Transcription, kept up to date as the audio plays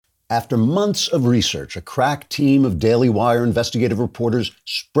After months of research, a crack team of Daily Wire investigative reporters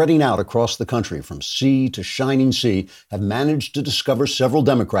spreading out across the country from sea to shining sea have managed to discover several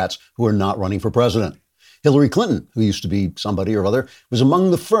Democrats who are not running for president. Hillary Clinton, who used to be somebody or other, was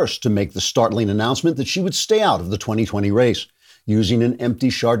among the first to make the startling announcement that she would stay out of the 2020 race. Using an empty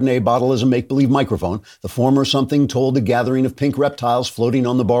Chardonnay bottle as a make-believe microphone, the former something told a gathering of pink reptiles floating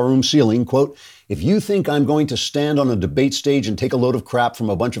on the barroom ceiling, quote, "If you think I'm going to stand on a debate stage and take a load of crap from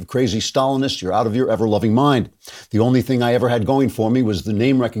a bunch of crazy Stalinists, you're out of your ever-loving mind. The only thing I ever had going for me was the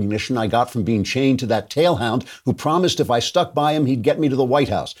name recognition I got from being chained to that tailhound who promised if I stuck by him, he'd get me to the White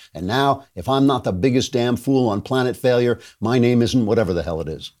House. And now, if I'm not the biggest damn fool on planet failure, my name isn't whatever the hell it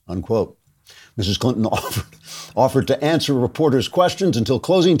is," unquote. Mrs. Clinton offered to answer reporters' questions until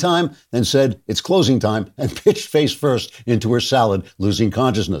closing time, then said, "It's closing time," and pitched face first into her salad, losing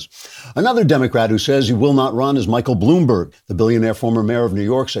consciousness. Another Democrat who says he will not run is Michael Bloomberg. The billionaire former mayor of New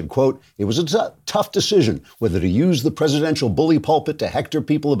York said, quote, "It was a tough decision whether to use the presidential bully pulpit to hector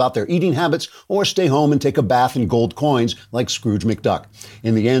people about their eating habits or stay home and take a bath in gold coins like Scrooge McDuck.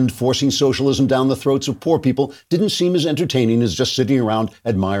 In the end, forcing socialism down the throats of poor people didn't seem as entertaining as just sitting around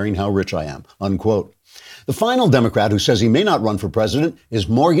admiring how rich I am," unquote. The final Democrat who says he may not run for president is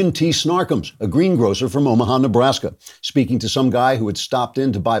Morgan T. Snarkums, a greengrocer from Omaha, Nebraska. Speaking to some guy who had stopped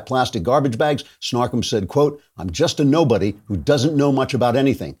in to buy plastic garbage bags, Snarkums said, quote, "I'm just a nobody who doesn't know much about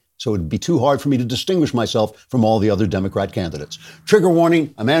anything, so it'd be too hard for me to distinguish myself from all the other Democrat candidates." Trigger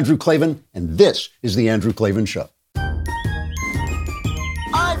warning, I'm Andrew Klavan, and this is The Andrew Klavan Show.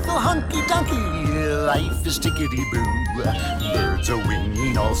 I feel hunky-dunky, life is tickety-boo. Birds are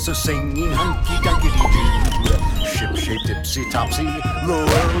winging, also singing hunky-dunky-doo. Ship-shape, tipsy-topsy, the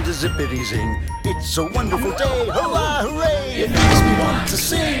world is zippity-zing. It's a wonderful day, hurrah, hooray! It makes me want to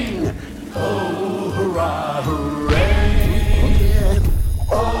sing. Oh, hurrah, hooray!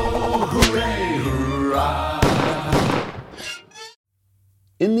 Oh, hooray, hurrah!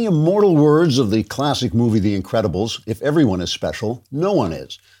 In the immortal words of the classic movie The Incredibles, if everyone is special, no one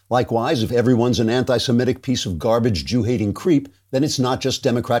is. Likewise, if everyone's an anti-Semitic piece of garbage Jew-hating creep, then it's not just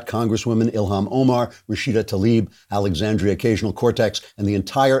Democrat Congresswomen Ilhan Omar, Rashida Tlaib, Alexandria Ocasio-Cortez, and the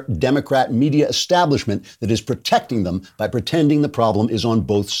entire Democrat media establishment that is protecting them by pretending the problem is on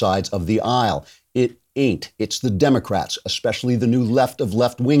both sides of the aisle. It ain't. It's the Democrats, especially the new left of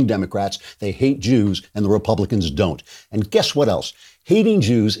left-wing Democrats. They hate Jews, and the Republicans don't. And guess what else? Hating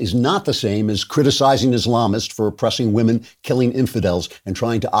Jews is not the same as criticizing Islamists for oppressing women, killing infidels, and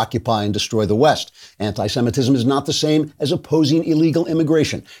trying to occupy and destroy the West. Anti-Semitism is not the same as opposing illegal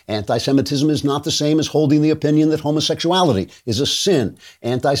immigration. Anti-Semitism is not the same as holding the opinion that homosexuality is a sin.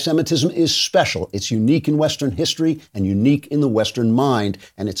 Anti-Semitism is special. It's unique in Western history and unique in the Western mind,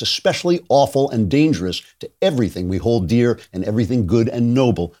 and it's especially awful and dangerous to everything we hold dear and everything good and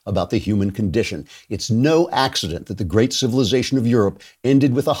noble about the human condition. It's no accident that the great civilization of Europe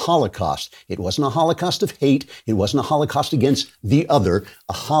ended with a Holocaust. It wasn't a Holocaust of hate. It wasn't a Holocaust against the other.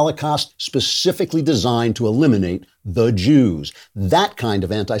 A Holocaust specifically designed to eliminate the Jews. That kind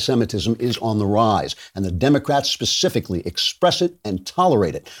of anti-Semitism is on the rise, and the Democrats specifically express it and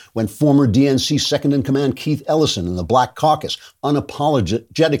tolerate it. When former DNC second-in-command Keith Ellison and the Black Caucus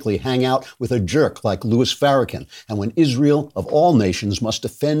unapologetically hang out with a jerk like Louis Farrakhan, and when Israel, of all nations, must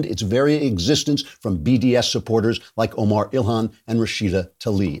defend its very existence from BDS supporters like Omar Ilhan and Rashida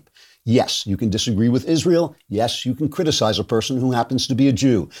Tlaib. Yes, you can disagree with Israel. Yes, you can criticize a person who happens to be a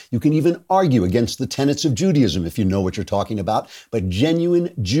Jew. You can even argue against the tenets of Judaism if you know what you're talking about. But genuine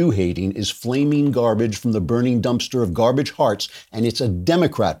Jew-hating is flaming garbage from the burning dumpster of garbage hearts, and it's a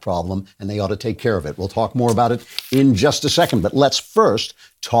Democrat problem, and they ought to take care of it. We'll talk more about it in just a second, but let's first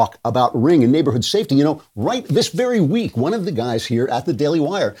talk about Ring and neighborhood safety. You know, right this very week, one of the guys here at the Daily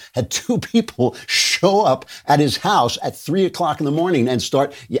Wire had two people show up at his house at 3 o'clock in the morning and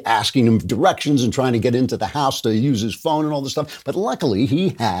start asking him directions and trying to get into the house to use his phone and all this stuff. But luckily,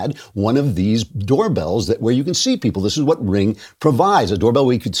 he had one of these doorbells where you can see people. This is what Ring provides, a doorbell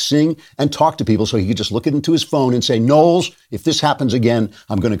where he could sing and talk to people, so he could just look into his phone and say, "Knowles, if this happens again,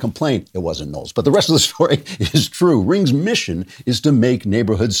 I'm going to complain." It wasn't Knowles. But the rest of the story is true. Ring's mission is to make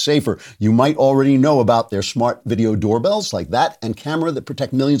neighborhoods safer. You might already know about their smart video doorbells like that and camera that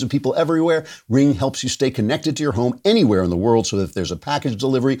protect millions of people everywhere. Ring helps you stay connected to your home anywhere in the world, so that if there's a package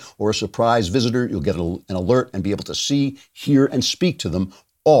delivery or a surprise visitor, you'll get an alert and be able to see, hear, and speak to them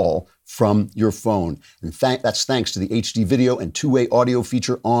all from your phone. In fact, that's thanks to the HD video and two-way audio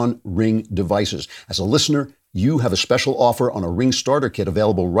feature on Ring devices. As a listener, you have a special offer on a Ring starter kit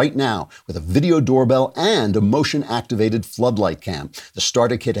available right now with a video doorbell and a motion-activated floodlight cam. The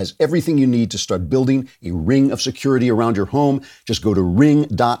starter kit has everything you need to start building a ring of security around your home. Just go to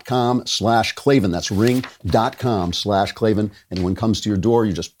ring.com/Klavan. That's ring.com/Klavan. And when it comes to your door,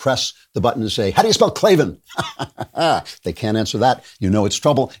 you just press the button to say, how do you spell Klavan? They can't answer that. You know it's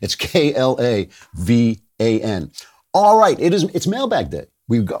trouble. It's Klavan. All right. It's mailbag day.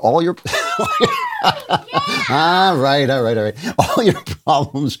 We've got all your... All right. All your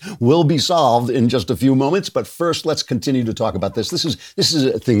problems will be solved in just a few moments. But first, let's continue to talk about this. This is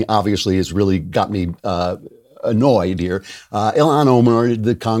a thing, obviously, has really got me annoyed here. Ilhan Omar,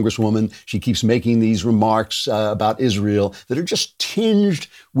 the congresswoman, she keeps making these remarks about Israel that are just tinged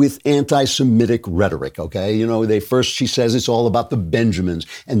with anti-Semitic rhetoric, okay? You know, she says it's all about the Benjamins,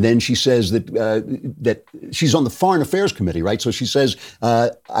 and then she says that she's on the Foreign Affairs Committee, right? So she says,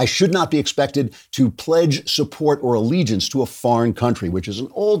 I should not be expected to pledge support or allegiance to a foreign country, which is an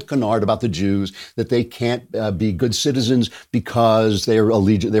old canard about the Jews, that they can't be good citizens because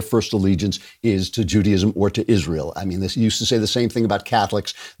their first allegiance is to Judaism or to Israel. I mean, this used to say the same thing about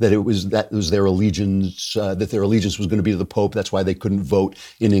Catholics, that was their allegiance, that their allegiance was going to be to the Pope. That's why they couldn't vote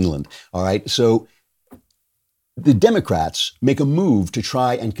in England. All right. So the Democrats make a move to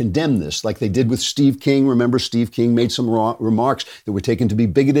try and condemn this, like they did with Steve King. Remember, Steve King made some remarks that were taken to be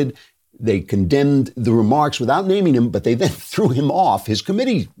bigoted. They condemned the remarks without naming him, but they then threw him off his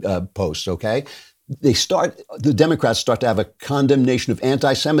committee post. Okay. The Democrats start to have a condemnation of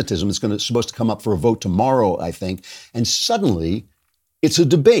anti-Semitism. It's supposed to come up for a vote tomorrow, I think. And suddenly it's a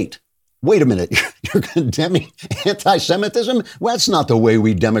debate. Wait a minute, you're condemning anti-Semitism? Well, that's not the way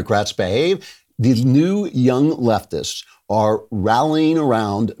we Democrats behave. The new young leftists are rallying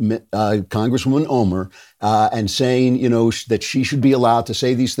around Congresswoman Omar and saying, you know, that she should be allowed to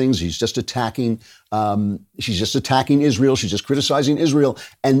say these things. She's just attacking Israel. She's just criticizing Israel.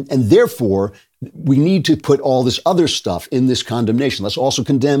 And therefore, we need to put all this other stuff in this condemnation. Let's also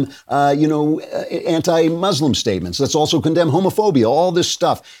condemn, anti-Muslim statements. Let's also condemn homophobia, all this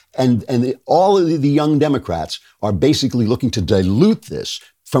stuff. And all of the young Democrats are basically looking to dilute this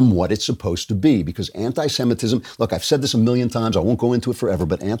from what it's supposed to be, because anti-Semitism, look, I've said this a million times, I won't go into it forever,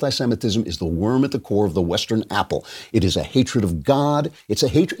 but anti-Semitism is the worm at the core of the Western apple. It is a hatred of God. It's a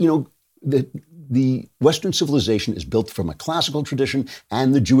hatred, the Western civilization is built from a classical tradition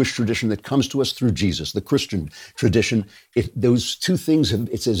and the Jewish tradition that comes to us through Jesus, the Christian tradition. Those two things,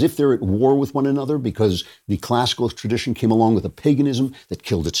 it's as if they're at war with one another, because the classical tradition came along with a paganism that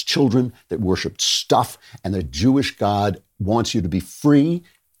killed its children, that worshipped stuff, and the Jewish God wants you to be free.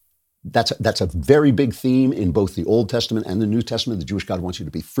 That's a very big theme in both the Old Testament and the New Testament. The Jewish God wants you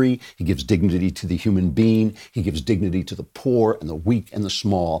to be free. He gives dignity to the human being. He gives dignity to the poor and the weak and the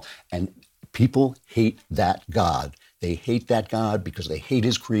small. And people hate that God. They hate that God because they hate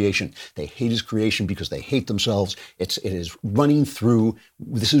his creation. They hate his creation because they hate themselves. This is run through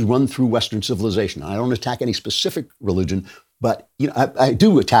Western civilization. I don't attack any specific religion, but I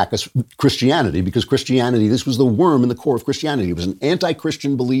do attack Christianity, because Christianity, this was the worm in the core of Christianity. It was an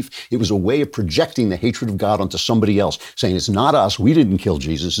anti-Christian belief. It was a way of projecting the hatred of God onto somebody else, saying it's not us, we didn't kill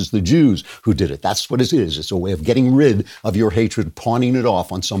Jesus, it's the Jews who did it. That's what it is. It's a way of getting rid of your hatred, pawning it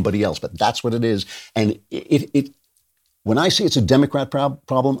off on somebody else. But that's what it is. And when I say it's a Democrat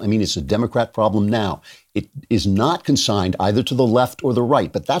problem, I mean it's a Democrat problem now. It is not consigned either to the left or the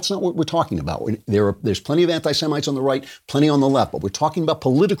right, but that's not what we're talking about. There's plenty of anti-Semites on the right, plenty on the left, but we're talking about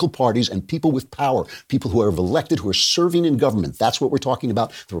political parties and people with power, people who are elected, who are serving in government. That's what we're talking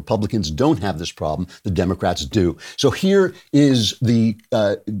about. The Republicans don't have this problem. The Democrats do. So here is the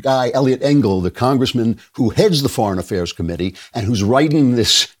guy, Eliot Engel, the congressman who heads the Foreign Affairs Committee and who's writing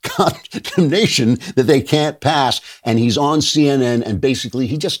this condemnation that they can't pass. And he's on CNN, and basically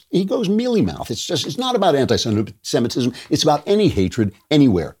he goes mealy-mouthed. It's not about anti-Semitism. It's about any hatred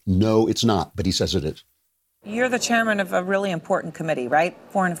anywhere. No, it's not, but he says it is. You're the chairman of a really important committee, right?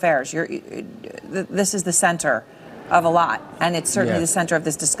 Foreign Affairs. This is the center of a lot, and it's certainly the center of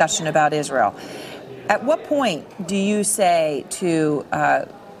this discussion about Israel. At what point do you say to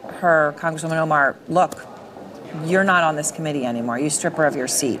her, Congresswoman Omar, look, you're not on this committee anymore. You strip her of your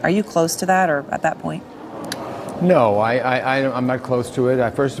seat. Are you close to that, or at that point? No, I'm not close to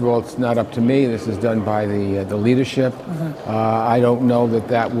it. First of all, it's not up to me. This is done by the leadership. Mm-hmm. I don't know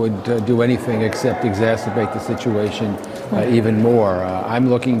that would do anything except exacerbate the situation even more. I'm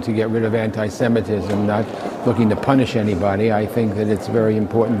looking to get rid of anti-Semitism, not looking to punish anybody. I think that it's very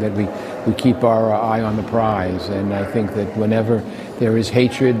important that we keep our eye on the prize. And I think that whenever there is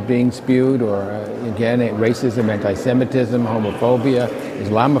hatred being spewed, or again, racism, anti-Semitism, homophobia,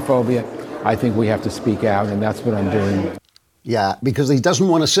 Islamophobia, I think we have to speak out, and that's what I'm doing. Yeah, because he doesn't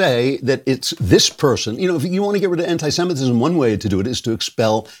want to say that it's this person. You know, if you want to get rid of anti-Semitism, one way to do it is to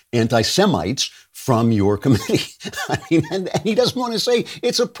expel anti-Semites from your committee. I mean, and he doesn't want to say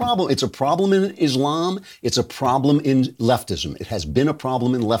it's a problem. It's a problem in Islam. It's a problem in leftism. It has been a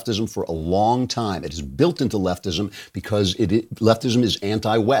problem in leftism for a long time. It is built into leftism because leftism is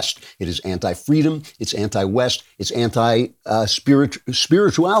anti-West. It is anti-freedom. It's anti-West. It's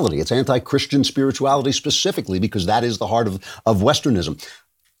anti-spirituality. It's anti-Christian spirituality specifically because that is the heart of Westernism.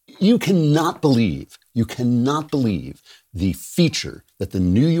 You cannot believe the feature that the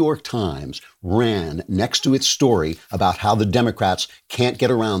New York Times ran next to its story about how the Democrats can't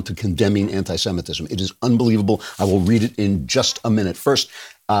get around to condemning anti-Semitism. It is unbelievable. I will read it in just a minute. First,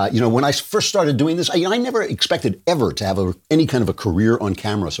 when I first started doing this, I never expected ever to have any kind of a career on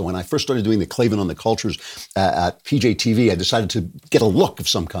camera. So when I first started doing the Klavan on the Cultures at PJTV, I decided to get a look of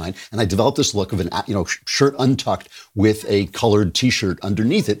some kind. And I developed this look of an shirt untucked with a colored T-shirt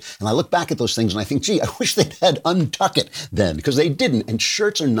underneath it. And I look back at those things and I think, gee, I wish they'd had untuck it then, because they didn't. And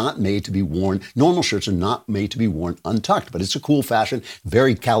shirts are not made to be worn. Normal shirts are not made to be worn untucked. But it's a cool fashion,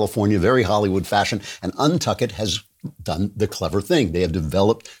 very California, very Hollywood fashion. And Untuck It has done the clever thing. They have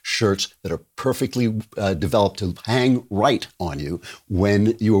developed shirts that are perfectly developed to hang right on you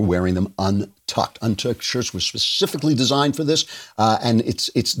when you are wearing them untucked. Untucked shirts were specifically designed for this, and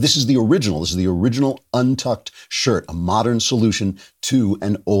this is the original. This is the original untucked shirt, a modern solution to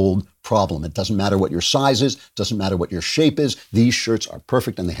an old problem. It doesn't matter what your size is, doesn't matter what your shape is. These shirts are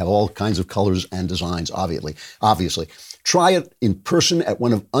perfect, and they have all kinds of colors and designs, obviously. Try it in person at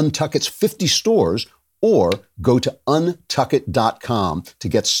one of Untuck It's 50 stores, or go to untuckit.com to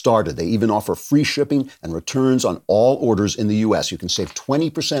get started. They even offer free shipping and returns on all orders in the U.S. You can save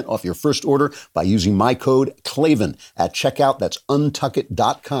 20% off your first order by using my code Klavan at checkout. That's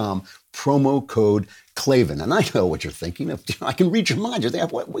untuckit.com, promo code Klavan. And I know what you're thinking. I can read your mind. You're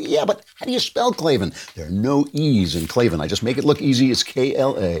thinking, yeah, but how do you spell Klavan? There are no E's in Klavan. I just make it look easy. It's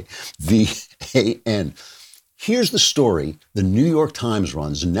Klavan. Here's the story the New York Times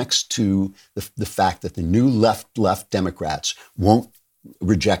runs next to the fact that the new left Democrats won't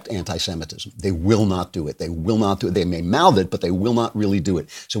reject anti-Semitism. They will not do it. They will not do it. They may mouth it, but they will not really do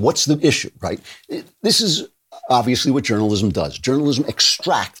it. So what's the issue, right? This is obviously what journalism does. Journalism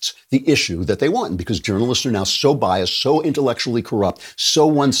extracts the issue that they want, because journalists are now so biased, so intellectually corrupt, so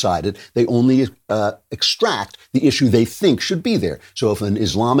one-sided, they only extract the issue they think should be there. So if an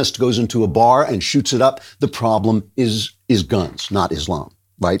Islamist goes into a bar and shoots it up, the problem is guns, not Islam.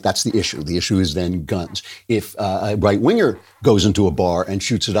 Right? That's the issue. The issue is then guns. If a right-winger goes into a bar and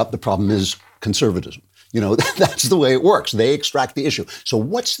shoots it up, the problem is conservatism. That's the way it works. They extract the issue. So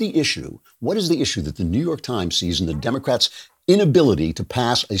what's the issue? What is the issue that the New York Times sees in the Democrats' inability to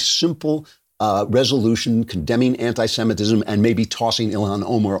pass a simple resolution condemning anti-Semitism and maybe tossing Ilhan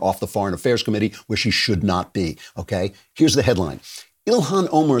Omar off the Foreign Affairs Committee where she should not be? Okay? Here's the headline. Ilhan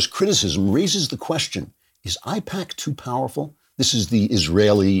Omar's criticism raises the question, is AIPAC too powerful? This is the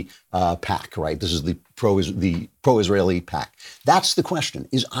Israeli PAC, right? This is the pro-Israeli PAC. That's the question.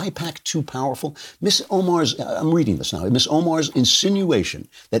 Is AIPAC too powerful? Miss Omar's, I'm reading this now, Miss Omar's insinuation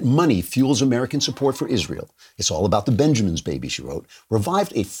that money fuels American support for Israel, it's all about the Benjamins, baby, she wrote,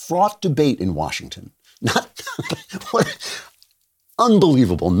 revived a fraught debate in Washington.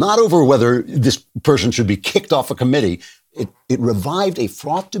 Unbelievable. Not over whether this person should be kicked off a committee. It revived a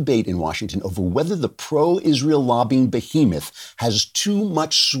fraught debate in Washington over whether the pro-Israel lobbying behemoth has too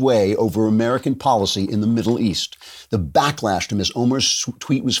much sway over American policy in the Middle East. The backlash to Ms. Omar's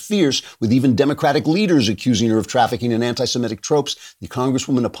tweet was fierce, with even Democratic leaders accusing her of trafficking in anti-Semitic tropes. The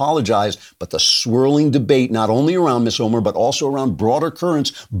Congresswoman apologized, but the swirling debate, not only around Ms. Omar, but also around broader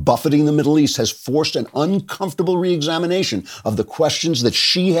currents buffeting the Middle East, has forced an uncomfortable re-examination of the questions that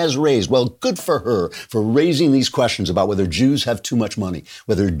she has raised. Well, good for her for raising these questions about whether Jews have too much money,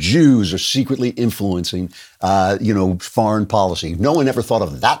 whether Jews are secretly influencing, foreign policy. No one ever thought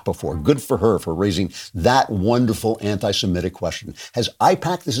of that before. Good for her for raising that wonderful anti-Semitic question. Has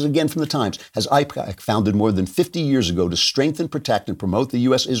AIPAC, this is again from the Times, has AIPAC, founded more than 50 years ago to strengthen, protect, and promote the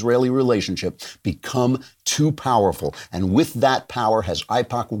U.S.-Israeli relationship, become too powerful? And with that power, has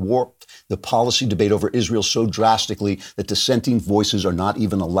AIPAC warped the policy debate over Israel so drastically that dissenting voices are not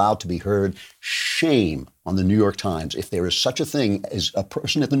even allowed to be heard? Shame on the New York Times, if there is such a thing as a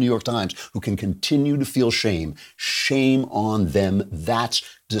person at the New York Times who can continue to feel shame, shame on them. That's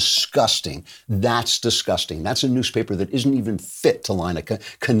disgusting. That's disgusting. That's a newspaper that isn't even fit to line a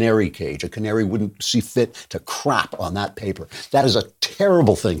canary cage. A canary wouldn't see fit to crap on that paper. That is a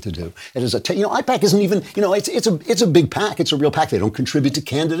terrible thing to do. It is IPAC isn't even, it's a big PAC. It's a real PAC. They don't contribute to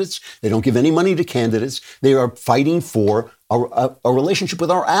candidates. They don't give any money to candidates. They are fighting for a relationship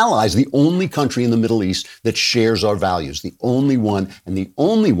with our allies, the only country in the Middle East that shares our values, the only one, and the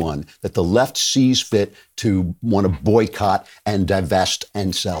only one that the left sees fit to want to boycott and divest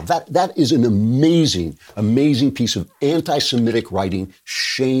and sell. That is an amazing, amazing piece of anti-Semitic writing.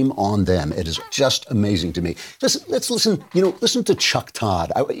 Shame on them. It is just amazing to me. Let's listen. Listen to Chuck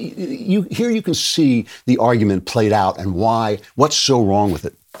Todd. Here you can see the argument played out and what's so wrong with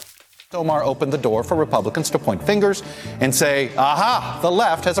it. Omar opened the door for Republicans to point fingers and say, aha, the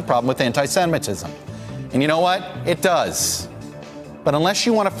left has a problem with anti-Semitism. And you know what? It does. But unless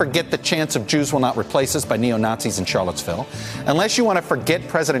you want to forget the chants of Jews will not replace us by neo-Nazis in Charlottesville, unless you want to forget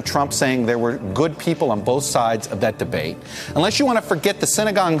President Trump saying there were good people on both sides of that debate, unless you want to forget the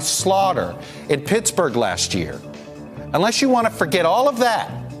synagogue slaughter in Pittsburgh last year, unless you want to forget all of that,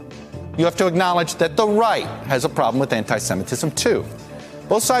 you have to acknowledge that the right has a problem with anti-Semitism too.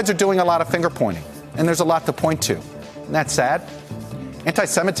 Both sides are doing a lot of finger pointing, and there's a lot to point to. Isn't that sad?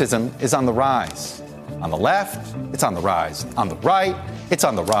 Anti-Semitism is on the rise. On the left, it's on the rise. On the right, it's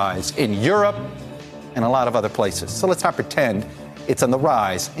on the rise. In Europe and a lot of other places. So let's not pretend it's on the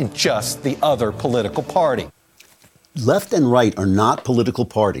rise in just the other political party. Left and right are not political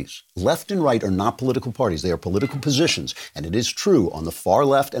parties. Left and right are not political parties. They are political positions. And it is true on the far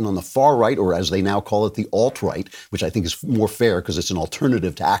left and on the far right, or as they now call it, the alt-right, which I think is more fair because it's an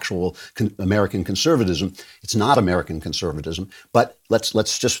alternative to actual American conservatism. It's not American conservatism. But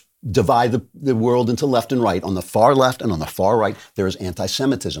let's just divide the world into left and right. On the far left and on the far right, there is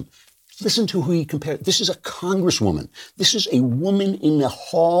anti-Semitism. Listen to who he compared. This is a congresswoman. This is a woman in the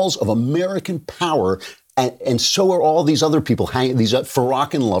halls of American power. And so are all these other people, these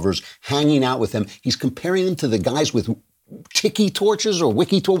Farrakhan lovers hanging out with them. He's comparing them to the guys with tiki torches or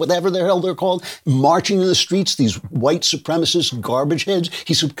wiki torch, whatever the hell they're called, marching in the streets, these white supremacist garbage heads.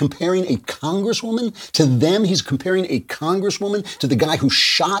 He's comparing a congresswoman to them. He's comparing a congresswoman to the guy who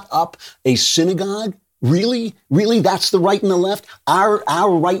shot up a synagogue. Really? Really? That's the right and the left? Our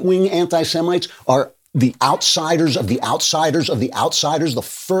right-wing anti-Semites are the outsiders of the outsiders of the outsiders, the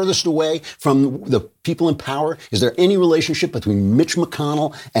furthest away from the people in power? Is there any relationship between Mitch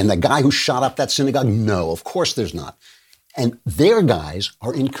McConnell and the guy who shot up that synagogue? No, of course there's not. And their guys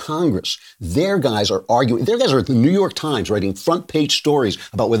are in Congress. Their guys are arguing. Their guys are at the New York Times writing front page stories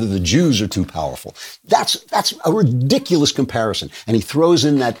about whether the Jews are too powerful. That's a ridiculous comparison. And he throws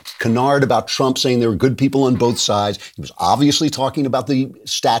in that canard about Trump saying there were good people on both sides. He was obviously talking about the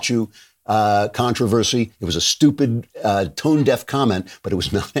statue controversy. It was a stupid, tone-deaf comment, but it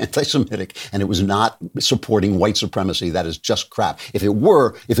was not anti-Semitic, and it was not supporting white supremacy. That is just crap. If it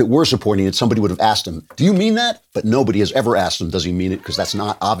were supporting it, somebody would have asked him, do you mean that? But nobody has ever asked him, does he mean it? Because that's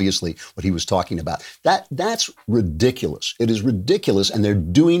not obviously what he was talking about. That's ridiculous. It is ridiculous, and they're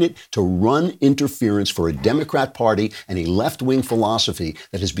doing it to run interference for a Democrat Party and a left-wing philosophy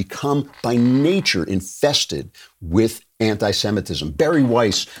that has become, by nature, infested with anti-Semitism. Barry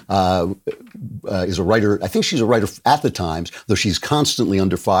Weiss is a writer. I think she's a writer at the Times, though she's constantly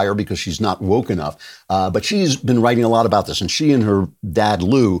under fire because she's not woke enough. But she's been writing a lot about this. And she and her dad,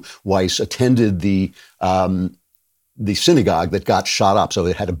 Lou Weiss, attended the synagogue that got shot up. So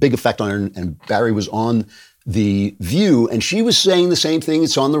it had a big effect on her. And Barry was on The View, and she was saying the same thing.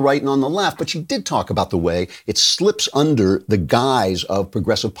 It's on the right and on the left. But she did talk about the way it slips under the guise of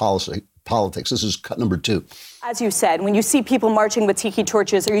progressive politics. This is cut number 2. As you said, when you see people marching with tiki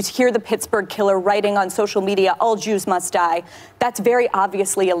torches or you hear the Pittsburgh killer writing on social media, all Jews must die, that's very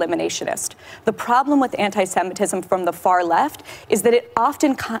obviously eliminationist. The problem with anti-Semitism from the far left is that it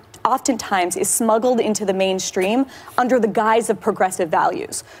oftentimes is smuggled into the mainstream under the guise of progressive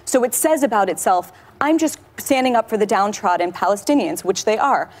values. So it says about itself, I'm just standing up for the downtrodden Palestinians, which they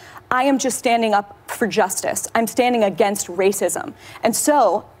are. I am just standing up for justice. I'm standing against racism. And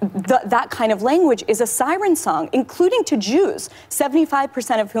so that kind of language is a siren song, including to Jews,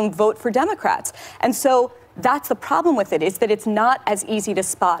 75% of whom vote for Democrats. And so that's the problem with it, is that it's not as easy to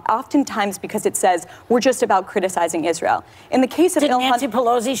spot, oftentimes because it says we're just about criticizing Israel. In the case of Nancy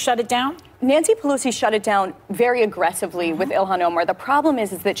Pelosi shut it down? Nancy Pelosi shut it down very aggressively with Ilhan Omar. The problem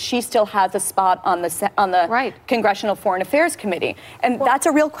is that she still has a spot on the right. Congressional Foreign Affairs Committee, and that's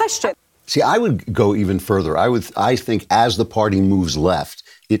a real question. See, I would go even further. I think as the party moves left,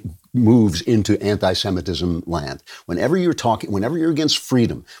 it moves into anti-Semitism land. Whenever you're against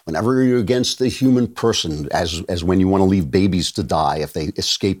freedom, whenever you're against the human person, as when you want to leave babies to die if they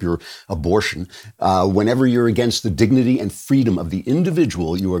escape your abortion, whenever you're against the dignity and freedom of the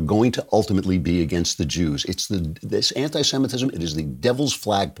individual, you are going to ultimately be against the Jews. This anti-Semitism, it is the devil's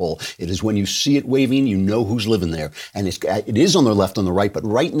flagpole. It is when you see it waving, you know who's living there. And it is on the left, on the right, but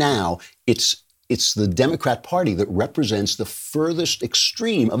right now, it's the Democrat Party that represents the furthest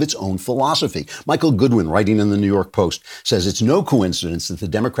extreme of its own philosophy. Michael Goodwin, writing in the New York Post, says it's no coincidence that the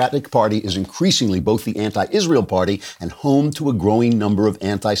Democratic Party is increasingly both the anti-Israel party and home to a growing number of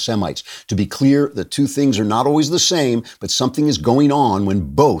anti-Semites. To be clear, the two things are not always the same, but something is going on when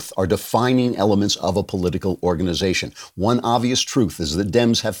both are defining elements of a political organization. One obvious truth is that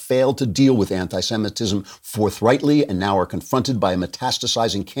Dems have failed to deal with anti-Semitism forthrightly and now are confronted by a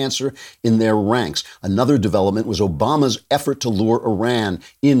metastasizing cancer in their ranks. Another development was Obama's effort to lure Iran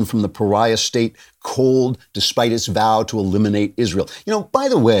in from the pariah state cold, despite its vow to eliminate Israel. By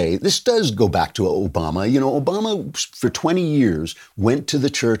the way, this does go back to Obama. Obama, for 20 years, went to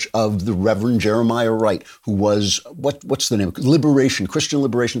the church of the Reverend Jeremiah Wright, who was, what's the name? Christian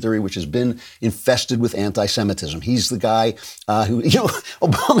liberation theory, which has been infested with anti-Semitism. He's the guy who,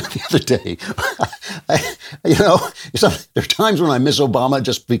 Obama the other day, there are times when I miss Obama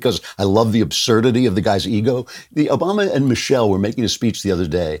just because I love the absurdity of the guy's ego. Obama and Michelle were making a speech the other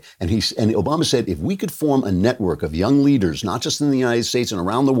day, and Obama said, if we could form a network of young leaders, not just in the United States and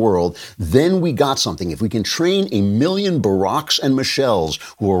around the world, then we got something. If we can train 1 million Baracks and Michelles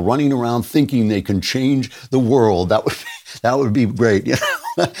who are running around thinking they can change the world, that would be great.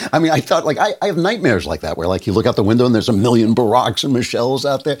 I mean, I thought, I have nightmares like that, where you look out the window and there's 1 million Baracks and Michelles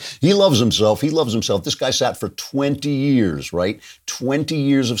out there. He loves himself. This guy sat for 20 years, right? 20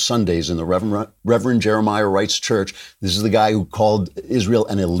 years of Sundays in the Reverend Jeremiah Wright's church. This is the guy who called Israel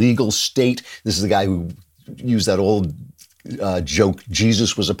an illegal state. This is the guy who used that old joke,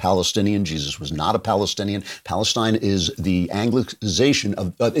 Jesus was a Palestinian. Jesus was not a Palestinian. Palestine is the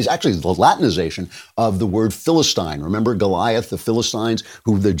Anglicization is actually the Latinization of the word Philistine. Remember Goliath, the Philistines,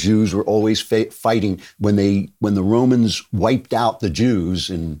 who the Jews were always fighting when the Romans wiped out the Jews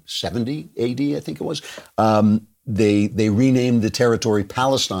in 70 AD, I think it was. They renamed the territory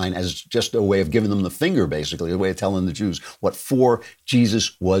Palestine as just a way of giving them the finger, basically, a way of telling the Jews what for.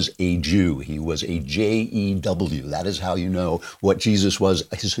 Jesus was a Jew. He was a J-E-W. That is how you know what Jesus was.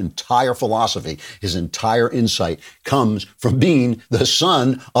 His entire philosophy, his entire insight comes from being the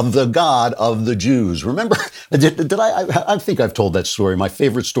son of the God of the Jews. Remember, I think I've told that story, my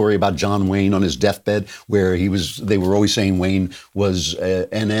favorite story about John Wayne on his deathbed, where they were always saying Wayne was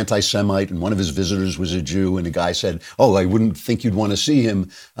an anti-Semite and one of his visitors was a Jew, and the guy said, "Oh, I wouldn't think you'd want to see him,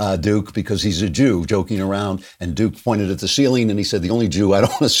 Duke, because he's a Jew," joking around. And Duke pointed at the ceiling and he said, "The only Jew I don't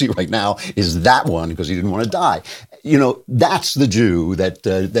want to see right now is that one," because he didn't want to die. That's the Jew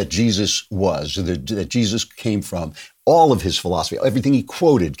that Jesus was, that Jesus came from. All of his philosophy, everything he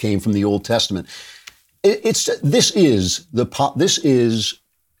quoted came from the Old Testament. This is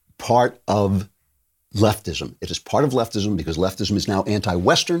part of leftism. It is part of leftism because leftism is now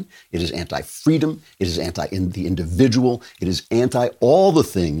anti-Western, it is anti-freedom, it is the individual, it is anti all the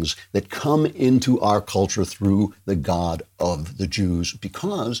things that come into our culture through the God of the Jews,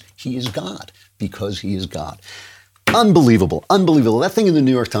 because he is God. Unbelievable. That thing in the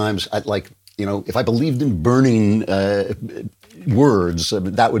New York Times, if I believed in burning words,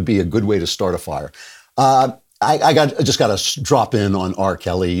 that would be a good way to start a fire. I just got to drop in on R.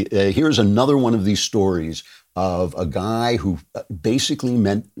 Kelly. Here's another one of these stories of a guy who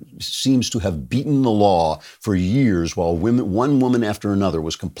basically seems to have beaten the law for years, while one woman after another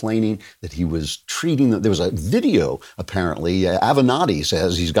was complaining that he was treating them. There was a video, apparently. Avenatti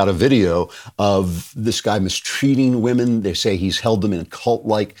says he's got a video of this guy mistreating women. They say he's held them in a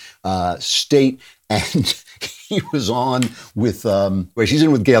cult-like state. And he was on with, she's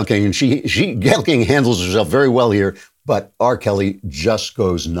in with Gayle King, and Gayle King handles herself very well here, but R. Kelly just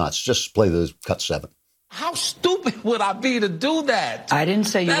goes nuts. Just play the cut 7. How stupid would I be to do that? I didn't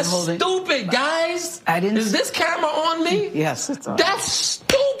say you were holding. That's stupid, guys. I didn't. Is this camera on me? Yes, it's on. That's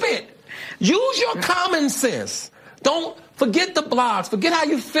stupid. Use your common sense. Don't forget the blogs. Forget how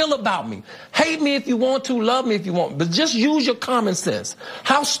you feel about me. Hate me if you want to. Love me if you want. But just use your common sense.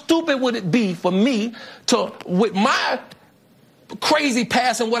 How stupid would it be for me to, with my crazy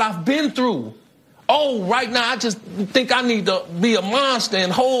past and what I've been through, right now I just think I need to be a monster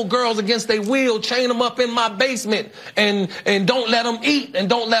and hold girls against their will, chain them up in my basement, and don't let them eat and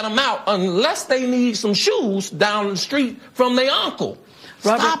don't let them out unless they need some shoes down the street from their uncle.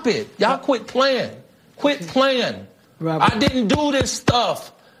 Robert, stop it. Y'all quit playing. Quit playing. Robert. I didn't do this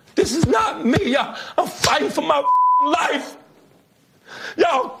stuff This is not me, y'all. I'm fighting for my life.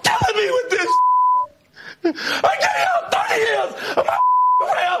 Y'all killing me with this. I gave y'all 30 years of my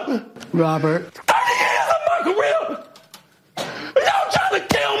career. Robert. 30 years of my career. Y'all trying to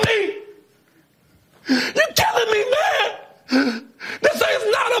kill me. You killing me, man. This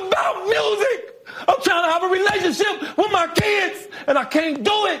is not about music. I'm trying to have a relationship with my kids, and I can't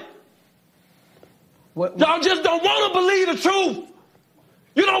do it. Y'all just don't want to believe the truth.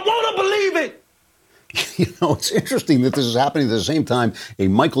 You don't want to believe it. You know, it's interesting that this is happening at the same time a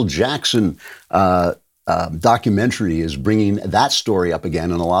Michael Jackson documentary is bringing that story up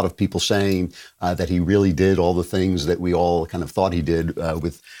again, and a lot of people saying that he really did all the things that we all kind of thought he did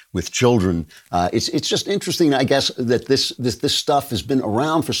with children. It's just interesting, I guess, that this stuff has been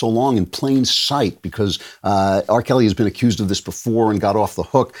around for so long in plain sight, because R. Kelly has been accused of this before and got off the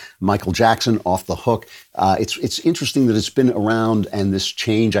hook. Michael Jackson off the hook. It's interesting that it's been around, and this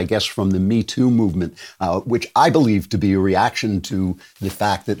change, I guess, from the Me Too movement, which I believe to be a reaction to the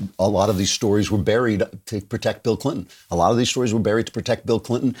fact that a lot of these stories were buried to protect Bill Clinton. A lot of these stories were buried to protect Bill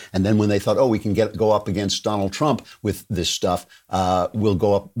Clinton, and then when they thought, oh, we can go up against Donald Trump with this stuff,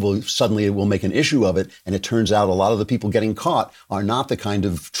 we'll make an issue of it, and it turns out a lot of the people getting caught are not the kind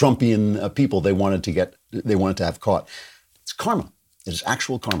of Trumpian people they wanted to have caught. It's karma. It is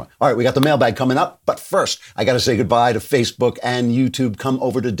actual karma. All right, we got the mailbag coming up, but first, I got to say goodbye to Facebook and YouTube. Come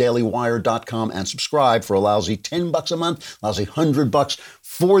over to dailywire.com and subscribe for a lousy $10 a month, lousy $100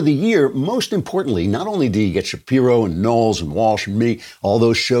 for the year. Most importantly, not only do you get Shapiro and Knowles and Walsh and me, all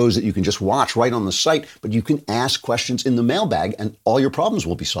those shows that you can just watch right on the site, but you can ask questions in the mailbag and all your problems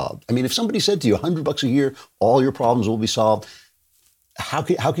will be solved. I mean, if somebody said to you $100 a year, all your problems will be solved, how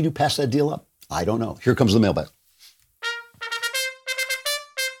could you pass that deal up? I don't know. Here comes the mailbag.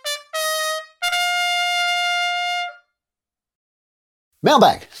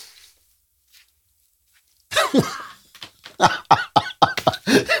 Mailbag.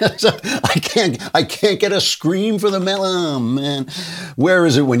 I can't get a scream for the mail. Oh man, where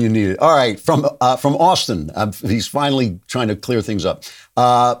is it when you need it? All right, from Austin. He's finally trying to clear things up.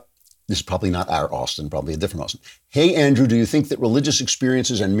 This is probably not our Austin, probably a different Austin. Hey, Andrew, do you think that religious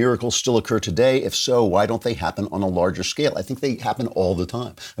experiences and miracles still occur today? If so, why don't they happen on a larger scale? I think they happen all the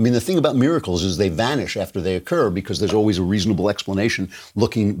time. I mean, the thing about miracles is they vanish after they occur because there's always a reasonable explanation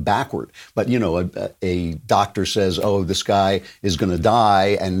looking backward. But, you know, a doctor says, oh, this guy is going to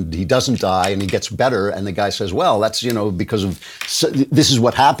die, and he doesn't die, and he gets better. And the guy says, well, that's, you know, because of this is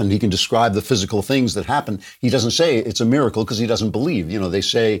what happened. He can describe the physical things that happen. He doesn't say it's a miracle because he doesn't believe. You know, they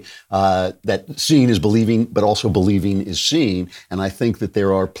say that seeing is believing, but also believing is seeing. And I think that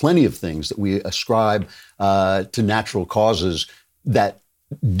there are plenty of things that we ascribe to natural causes that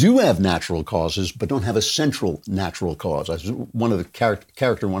do have natural causes, but don't have a central natural cause. One of the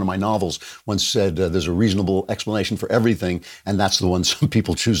character in one of my novels once said, there's a reasonable explanation for everything, and that's the one some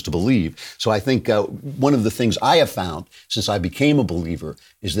people choose to believe. So I think one of the things I have found since I became a believer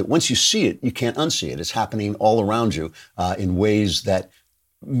is that once you see it, you can't unsee it. It's happening all around you in ways that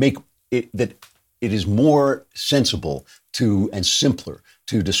make it is more sensible and simpler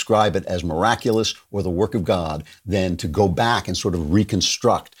to describe it as miraculous or the work of God than to go back and sort of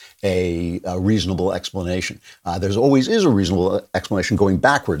reconstruct a reasonable explanation. There's always is a reasonable explanation going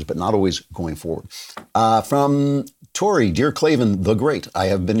backwards, but not always going forward. From Tori, dear Clavin, the great, I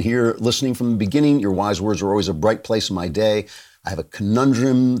have been here listening from the beginning. Your wise words are always a bright place in my day. I have a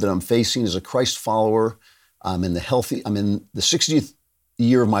conundrum that I'm facing as a Christ follower. I'm in the 60th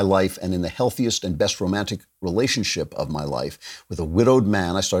year of my life and in the healthiest and best romantic relationship of my life with a widowed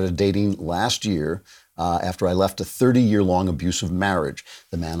man I started dating last year after I left a 30-year-long abusive marriage.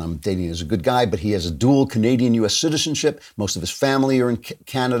 The man I'm dating is a good guy, but he has a dual Canadian-U.S. citizenship. Most of his family are in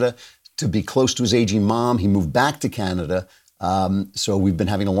Canada. To be close to his aging mom, he moved back to Canada. So we've been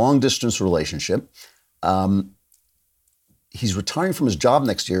having a long-distance relationship. He's retiring from his job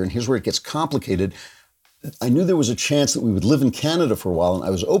next year, and here's where it gets complicated. I knew there was a chance that we would live in Canada for a while, and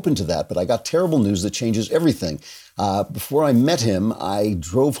I was open to that, but I got terrible news that changes everything. Before I met him, I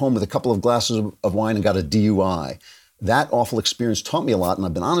drove home with a couple of glasses of wine and got a DUI. That awful experience taught me a lot, and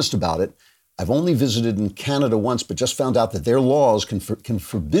I've been honest about it. I've only visited in Canada once, but just found out that their laws can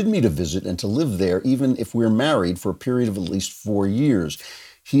forbid me to visit and to live there, even if we're married, for a period of at least 4 years.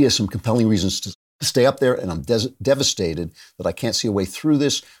 He has some compelling reasons to stay up there, and I'm devastated that I can't see a way through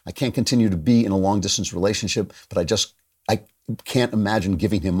this. I can't continue to be in a long-distance relationship, but I can't imagine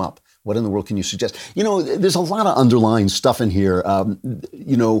giving him up. What in the world can you suggest? You know, there's a lot of underlying stuff in here.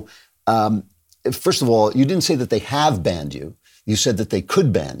 First of all, you didn't say that they have banned you. You said that they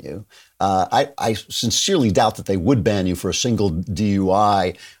could ban you. I sincerely doubt that they would ban you for a single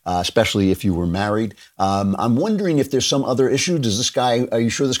DUI, especially if you were married. I'm wondering if there's some other issue. Are you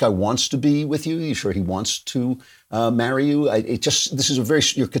sure this guy wants to be with you? Are you sure he wants to marry you? You're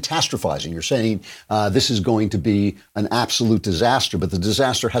catastrophizing. You're saying this is going to be an absolute disaster, but the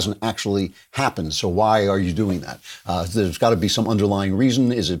disaster hasn't actually happened. So why are you doing that? There's got to be some underlying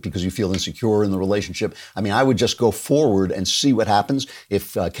reason. Is it because you feel insecure in the relationship? I mean, I would just go forward and see what happens.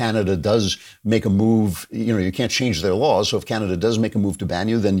 If Canada does make a move, you can't change their laws. So if Canada does make a move to ban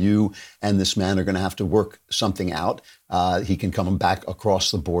you, then you and this man are going to have to work something out. He can come back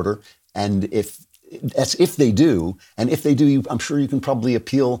across the border. And if they do, I'm sure you can probably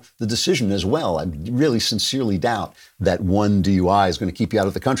appeal the decision as well. I really sincerely doubt that one DUI is going to keep you out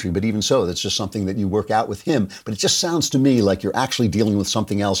of the country. But even so, that's just something that you work out with him. But it just sounds to me like you're actually dealing with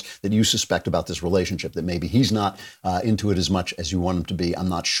something else that you suspect about this relationship, that maybe he's not into it as much as you want him to be. I'm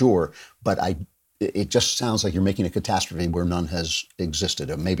not sure. But it just sounds like you're making a catastrophe where none has existed.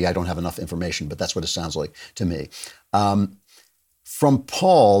 Or maybe I don't have enough information, but that's what it sounds like to me. From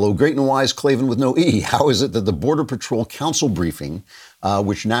Paul, O great and wise Claven with no E, how is it that the Border Patrol Council briefing,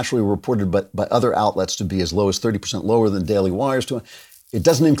 which naturally were reported by other outlets to be as low as 30% lower than Daily Wire's, it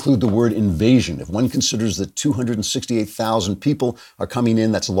doesn't include the word invasion? If one considers that 268,000 people are coming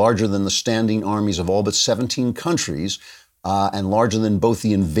in, that's larger than the standing armies of all but 17 countries, and larger than both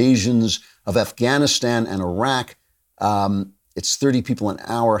the invasions of Afghanistan and Iraq. It's 30 people an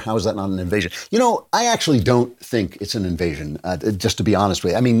hour. How is that not an invasion? I actually don't think it's an invasion, just to be honest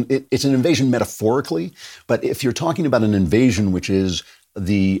with you. I mean, it's an invasion metaphorically, but if you're talking about an invasion, which is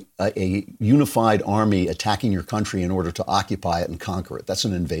a unified army attacking your country in order to occupy it and conquer it, that's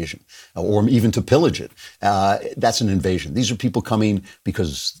an invasion, or even to pillage it. That's an invasion. These are people coming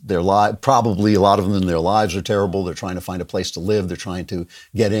because probably a lot of them, their lives are terrible. They're trying to find a place to live. They're trying to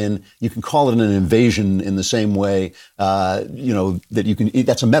get in. You can call it an invasion in the same way, that you can.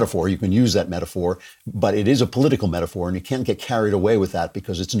 That's a metaphor. You can use that metaphor, but it is a political metaphor, and you can't get carried away with that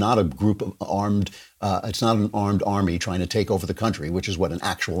because it's not a group of armed. It's not an armed army trying to take over the country, which is what an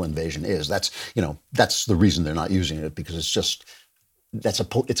actual invasion is. That's the reason they're not using it, because it's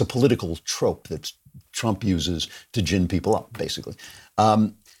a political trope that Trump uses to gin people up, basically.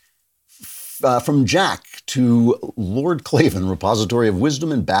 From Jack to Lord Claven, repository of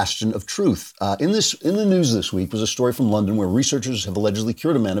wisdom and bastion of truth. In the news this week was a story from London where researchers have allegedly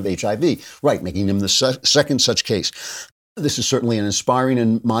cured a man of HIV, making him the second such case. This is certainly an inspiring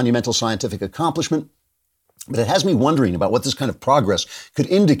and monumental scientific accomplishment, but it has me wondering about what this kind of progress could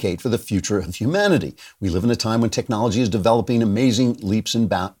indicate for the future of humanity. We live in a time when technology is developing amazing leaps and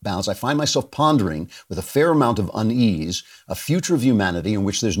bounds. I find myself pondering with a fair amount of unease a future of humanity in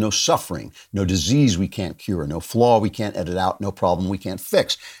which there's no suffering, no disease we can't cure, no flaw we can't edit out, no problem we can't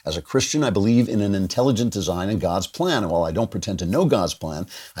fix. As a Christian, I believe in an intelligent design and God's plan. And while I don't pretend to know God's plan,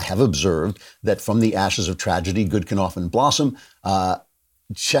 I have observed that from the ashes of tragedy, good can often blossom.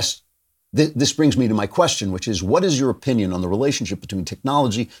 This brings me to my question, which is, what is your opinion on the relationship between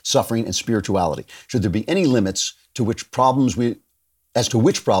technology, suffering, and spirituality? Should there be any limits to which problems we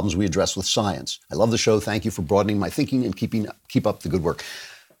address with science? I love the show. Thank you for broadening my thinking and keep up the good work.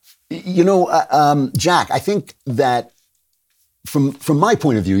 Jack, I think that from my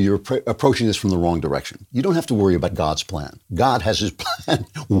point of view, you're approaching this from the wrong direction. You don't have to worry about God's plan. God has his plan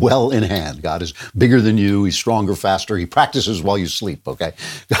well in hand. God is bigger than you. He's stronger, faster. He practices while you sleep, okay?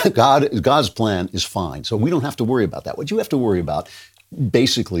 God's plan is fine. So we don't have to worry about that. What you have to worry about,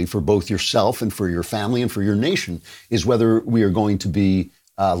 basically, for both yourself and for your family and for your nation, is whether we are going to be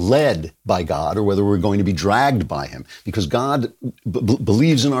led by God or whether we're going to be dragged by him, because God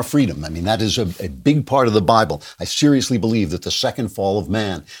believes in our freedom. I mean, that is a big part of the Bible. I seriously believe that the second fall of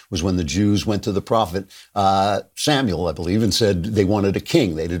man was when the Jews went to the prophet Samuel, I believe, and said they wanted a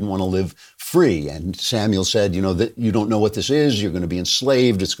king. They didn't want to live free. And Samuel said, that you don't know what this is. You're going to be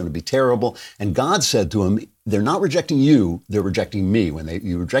enslaved. It's going to be terrible. And God said to him, they're not rejecting you. They're rejecting me. When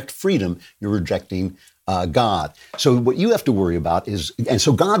you reject freedom, you're rejecting God. So what you have to worry about is, and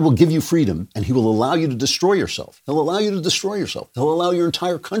so God will give you freedom and he will allow you to destroy yourself. He'll allow you to destroy yourself. He'll allow your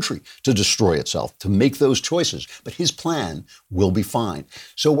entire country to destroy itself, to make those choices. But his plan will be fine.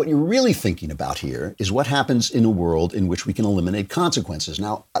 So what you're really thinking about here is what happens in a world in which we can eliminate consequences.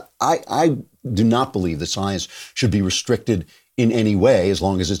 Now, I do not believe that science should be restricted in any way as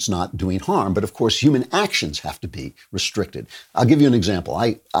long as it's not doing harm. But of course, human actions have to be restricted. I'll give you an example.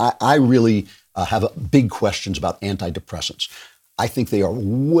 I really have big questions about antidepressants. I think they are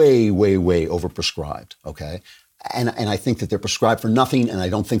way, way, way overprescribed, okay? And I think that they're prescribed for nothing, and I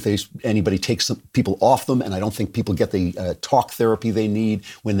don't think anybody takes people off them, and I don't think people get the talk therapy they need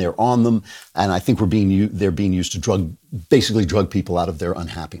when they're on them. And I think they're being used to basically drug people out of their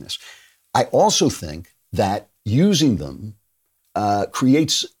unhappiness. I also think that using them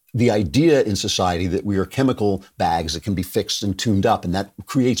creates the idea in society that we are chemical bags that can be fixed and tuned up, and that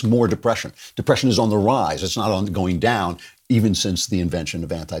creates more depression. Depression is on the rise. It's not going down, even since the invention of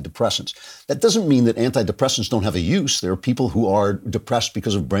antidepressants. That doesn't mean that antidepressants don't have a use. There are people who are depressed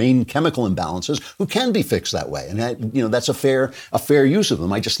because of brain chemical imbalances who can be fixed that way. And that's a fair use of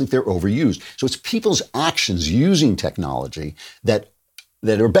them. I just think they're overused. So it's people's actions using technology that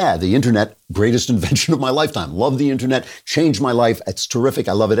are bad. The internet, greatest invention of my lifetime. Love the internet, changed my life. It's terrific.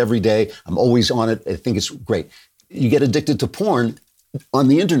 I love it every day. I'm always on it. I think it's great. You get addicted to porn on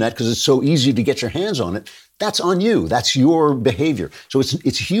the internet because it's so easy to get your hands on it. That's on you. That's your behavior. So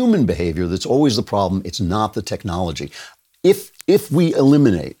it's human behavior that's always the problem. It's not the technology. If we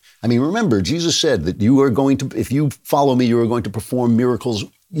eliminate, remember, Jesus said that if you follow me, you are going to perform miracles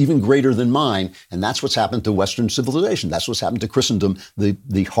even greater than mine. And that's what's happened to Western civilization. That's what's happened to Christendom, the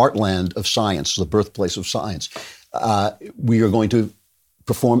heartland of science, the birthplace of science. We are going to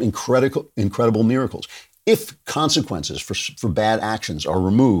perform incredible miracles. If consequences for bad actions are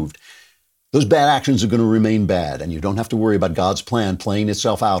removed, those bad actions are going to remain bad, and you don't have to worry about God's plan playing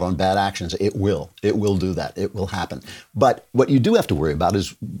itself out on bad actions. It will do that. It will happen. But what you do have to worry about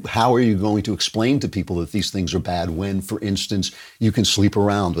is how are you going to explain to people that these things are bad when, for instance, you can sleep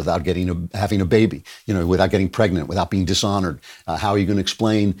around without having a baby, without getting pregnant, without being dishonored. How are you going to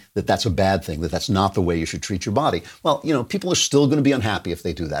explain that that's a bad thing, that that's not the way you should treat your body? Well, people are still going to be unhappy if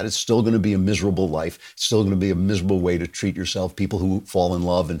they do that. It's still going to be a miserable life. It's still going to be a miserable way to treat yourself. People who fall in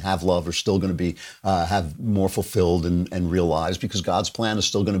love and have love are still going to be have more fulfilled and real lives because God's plan is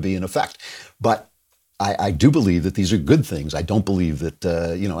still going to be in effect. But I do believe that these are good things. I don't believe that,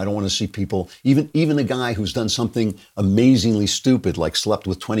 I don't want to see people, even a guy who's done something amazingly stupid, like slept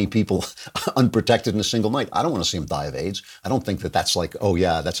with 20 people unprotected in a single night. I don't want to see him die of AIDS. I don't think that that's like, oh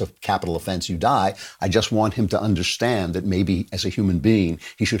yeah, that's a capital offense, you die. I just want him to understand that maybe as a human being,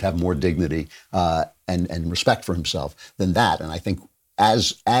 he should have more dignity and respect for himself than that. And I think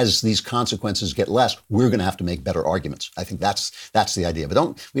as these consequences get less, we're going to have to make better arguments. I think that's the idea.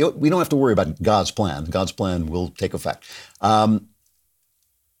 But we don't have to worry about God's plan. God's plan will take effect.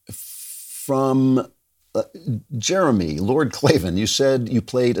 From Jeremy, Lord Clavin, you said you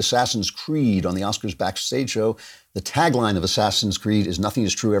played Assassin's Creed on the Oscars backstage show. The tagline of Assassin's Creed is "Nothing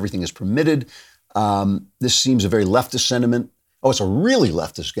is true, everything is permitted." This seems a very leftist sentiment. Oh, it's a really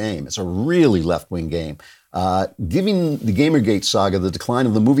leftist game. It's a really left-wing game. Giving the Gamergate saga, the decline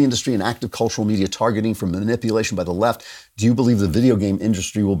of the movie industry and active cultural media targeting for manipulation by the left, do you believe the video game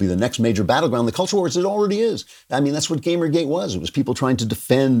industry will be the next major battleground? The culture wars, it already is. That's what Gamergate was. It was people trying to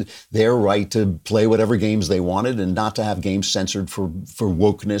defend their right to play whatever games they wanted and not to have games censored for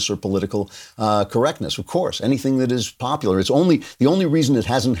wokeness or political correctness. Of course, anything that is popular. The only reason it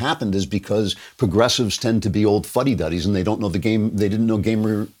hasn't happened is because progressives tend to be old fuddy-duddies and they don't know the game. They didn't know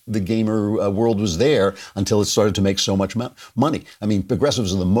the gamer world was there until it started to make so much money.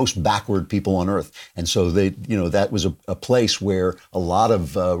 Progressives are the most backward people on earth. And so that was a place where a lot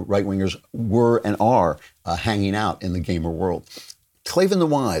of right-wingers were and are hanging out in the gamer world. Clavin the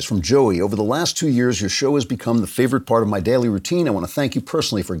Wise from Joey. Over the last 2 years, your show has become the favorite part of my daily routine. I want to thank you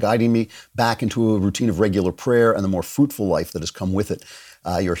personally for guiding me back into a routine of regular prayer and the more fruitful life that has come with it.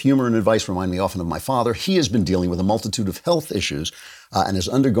 Your humor and advice remind me often of my father. He has been dealing with a multitude of health issues and is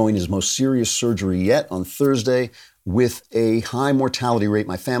undergoing his most serious surgery yet on Thursday. With a high mortality rate,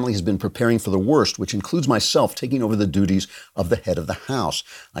 my family has been preparing for the worst, which includes myself taking over the duties of the head of the house.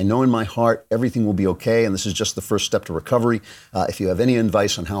 I know in my heart everything will be okay, and this is just the first step to recovery. If you have any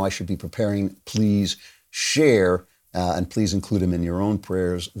advice on how I should be preparing, please share, and please include him in your own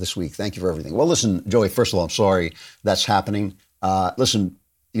prayers this week. Thank you for everything. Well, listen, Joey, first of all, I'm sorry that's happening. Listen,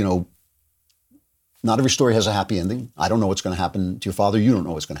 not every story has a happy ending. I don't know what's going to happen to your father. You don't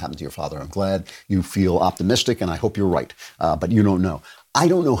know what's going to happen to your father. I'm glad you feel optimistic, and I hope you're right. But you don't know. I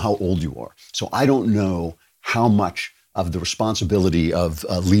don't know how old you are, so I don't know how much of the responsibility of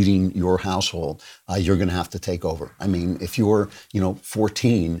leading your household you're going to have to take over. If you're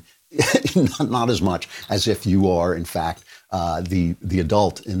 14, not as much as if you are, in fact, the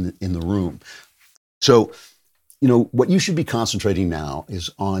adult in the room. So, what you should be concentrating now is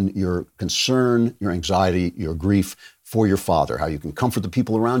on your concern, your anxiety, your grief for your father, how you can comfort the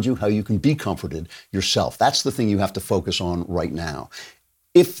people around you, how you can be comforted yourself. That's the thing you have to focus on right now.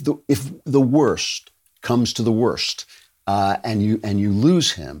 If the worst comes to the worst and you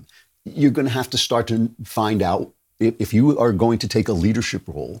lose him, you're going to have to start to find out if you are going to take a leadership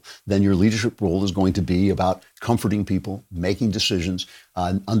role, then your leadership role is going to be about comforting people, making decisions,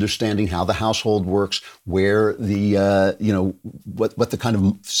 understanding how the household works, where the, what the kind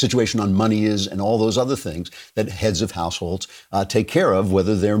of situation on money is, and all those other things that heads of households take care of,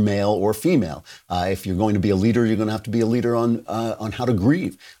 whether they're male or female. If you're going to be a leader, you're going to have to be a leader on how to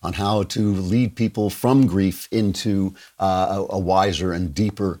grieve, on how to lead people from grief into a wiser and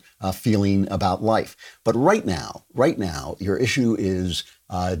deeper feeling about life. But right now, your issue is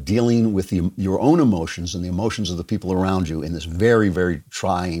dealing with your own emotions and the emotions of the people around you in this very, very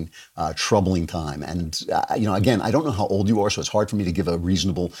trying, troubling time. And, again, I don't know how old you are, so it's hard for me to give a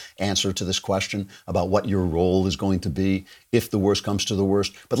reasonable answer to this question about what your role is going to be if the worst comes to the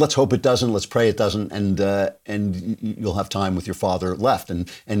worst. But let's hope it doesn't. Let's pray it doesn't. And you'll have time with your father left. And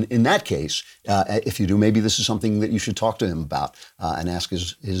in that case, if you do, maybe this is something that you should talk to him about and ask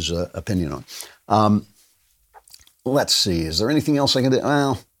his opinion on. Let's see. Is there anything else I can do?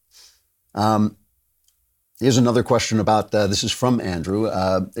 Well, here's another question about, this is from Andrew.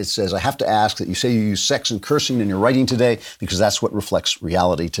 It says, I have to ask that you say you use sex and cursing in your writing today because that's what reflects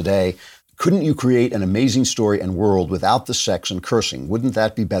reality today. Couldn't you create an amazing story and world without the sex and cursing? Wouldn't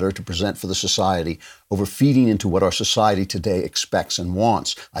that be better to present for the society over feeding into what our society today expects and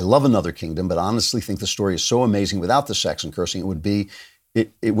wants? I love Another Kingdom, but honestly think the story is so amazing without the sex and cursing.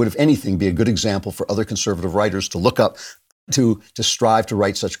 It would, if anything, be a good example for other conservative writers to look up to strive to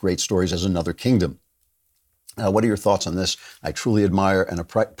write such great stories as Another Kingdom. What are your thoughts on this? I truly admire and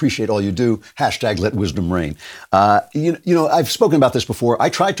appreciate all you do. # let wisdom reign. I've spoken about this before. I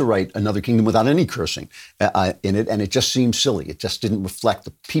tried to write Another Kingdom without any cursing in it, and it just seemed silly. It just didn't reflect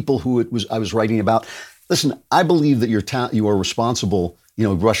the people who I was writing about. Listen, I believe that you are responsible.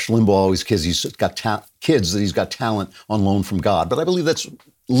 Rush Limbaugh always kids. He's got kids that he's got talent on loan from God. But I believe that's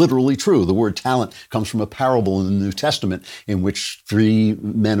literally true. The word talent comes from a parable in the New Testament in which 3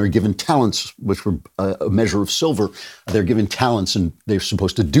 men are given talents, which were a measure of silver. They're given talents and they're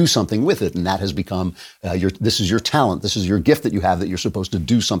supposed to do something with it. And that has become, this is your talent. This is your gift that you have that you're supposed to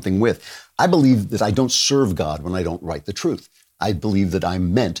do something with. I believe that I don't serve God when I don't write the truth. I believe that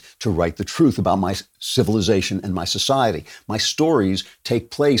I'm meant to write the truth about my civilization and my society. My stories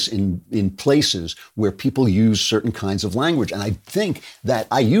take place in places where people use certain kinds of language. And I think that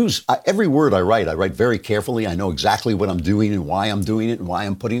every word I write very carefully. I know exactly what I'm doing and why I'm doing it and why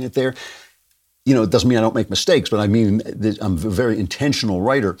I'm putting it there. It doesn't mean I don't make mistakes, but I mean, I'm a very intentional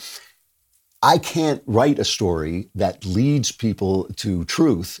writer. I can't write a story that leads people to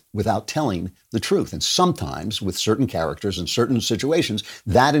truth without telling the truth. And sometimes with certain characters in certain situations,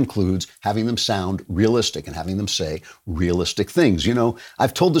 that includes having them sound realistic and having them say realistic things.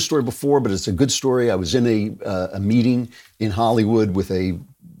 I've told this story before, but it's a good story. I was in a meeting in Hollywood with a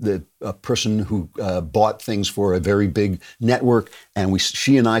person who bought things for a very big network, and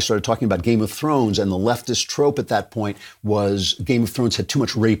she and I started talking about Game of Thrones, and the leftist trope at that point was Game of Thrones had too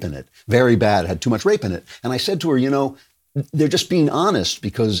much rape in it. Very bad, had too much rape in it. And I said to her, they're just being honest,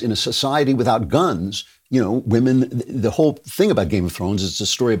 because in a society without guns, women, the whole thing about Game of Thrones is it's a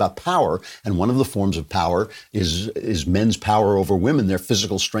story about power. And one of the forms of power is men's power over women, their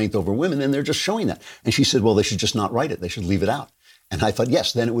physical strength over women. And they're just showing that. And she said, well, they should just not write it. They should leave it out. And I thought,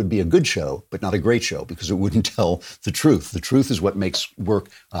 yes, then it would be a good show, but not a great show, because it wouldn't tell the truth. The truth is what makes work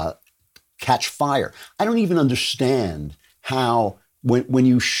catch fire. I don't even understand how, when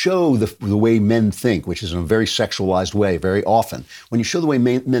you show the way men think, which is in a very sexualized way very often, when you show the way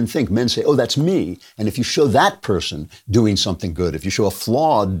men think, men say, oh, that's me. And if you show that person doing something good, if you show a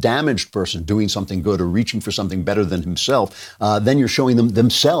flawed, damaged person doing something good or reaching for something better than himself, then you're showing them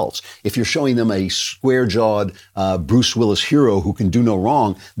themselves. If you're showing them a square-jawed Bruce Willis hero who can do no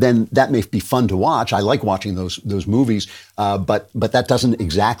wrong, then that may be fun to watch. I like watching those movies, but that doesn't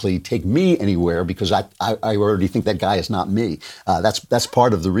exactly take me anywhere, because I already think that guy is not me. That's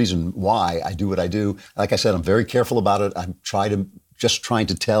part of the reason why I do what I do. Like I said, I'm very careful about it. I'm just trying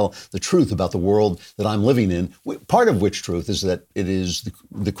to tell the truth about the world that I'm living in. Part of which truth is that it is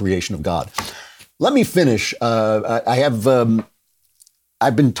the creation of God. Let me finish.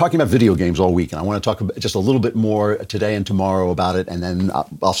 I've been talking about video games all week, and I want to talk just a little bit more today and tomorrow about it, and then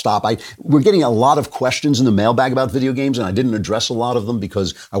I'll stop. We're getting a lot of questions in the mailbag about video games, and I didn't address a lot of them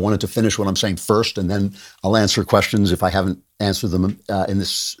because I wanted to finish what I'm saying first, and then I'll answer questions if I haven't answered them in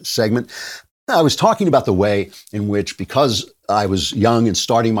this segment. I was talking about the way in which, because I was young and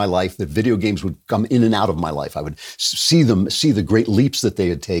starting my life, that video games would come in and out of my life. I would see the great leaps that they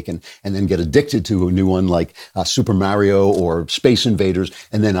had taken, and then get addicted to a new one like Super Mario or Space Invaders.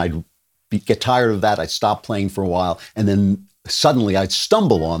 And then I'd get tired of that. I'd stop playing for a while, and then suddenly I'd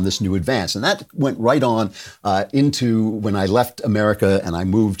stumble on this new advance. And that went right on into when I left America and I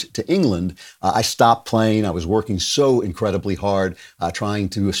moved to England. I stopped playing. I was working so incredibly hard, trying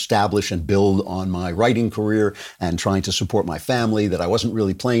to establish and build on my writing career and trying to support my family, that I wasn't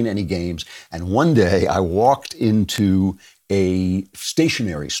really playing any games. And one day I walked into a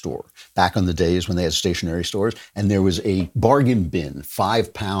stationery store back on the days when they had stationery stores, and there was a bargain bin,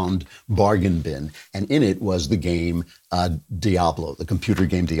 5-pound bargain bin, and in it was the game Diablo, the computer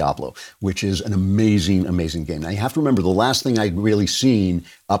game Diablo, which is an amazing, amazing game. Now you have to remember, the last thing I'd really seen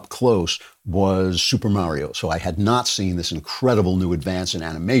up close was Super Mario. So I had not seen this incredible new advance in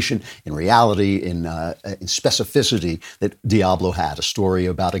animation, in reality, in specificity that Diablo had, a story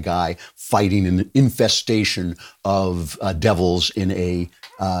about a guy fighting an infestation of devils in a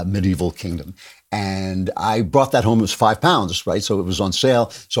medieval kingdom. And I brought that home. It was £5, right? So it was on sale.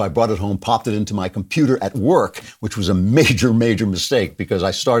 So I brought it home, popped it into my computer at work, which was a major, major mistake because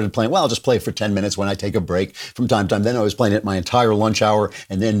I started playing, well, I'll just play it for 10 minutes when I take a break from time to time. Then I was playing it my entire lunch hour.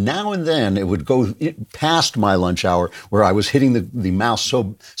 And then now and then it would go past my lunch hour where I was hitting the mouse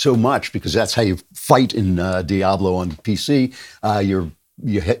so much, because that's how you fight in Diablo on PC.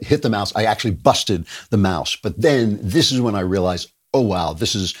 You hit the mouse. I actually busted the mouse. But then this is when I realized, oh, wow,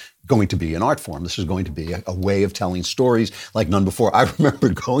 this is going to be an art form. This is going to be a way of telling stories like none before. I remember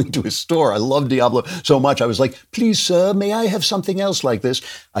going to a store. I love Diablo so much. I was like, please, sir, may I have something else like this?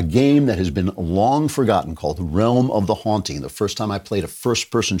 A game that has been long forgotten called Realm of the Haunting. The first time I played a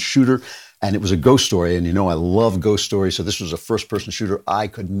first-person shooter, and it was a ghost story. And you know, I love ghost stories. So this was a first-person shooter. I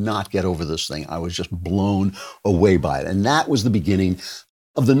could not get over this thing. I was just blown away by it. And that was the beginning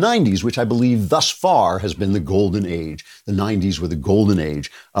of the 90s, which I believe thus far has been the golden age. The 90s were the golden age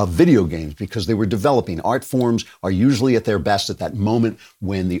of video games because they were developing. Art forms are usually at their best at that moment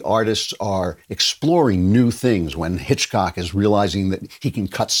when the artists are exploring new things, when Hitchcock is realizing that he can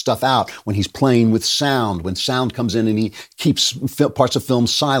cut stuff out, when he's playing with sound, when sound comes in and he keeps parts of film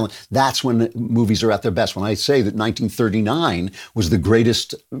silent. That's when movies are at their best. When I say that 1939 was the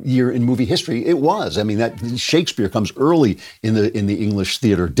greatest year in movie history, it was. I mean, that Shakespeare comes early in the English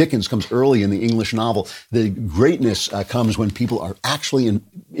theater. Dickens comes early in the English novel. The greatness comes when people are actually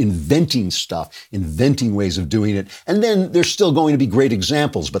inventing stuff, inventing ways of doing it. And then there's still going to be great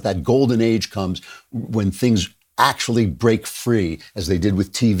examples, but that golden age comes when things actually break free, as they did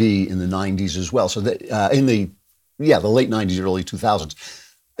with TV in the 90s as well. So that, in the late 90s, early 2000s.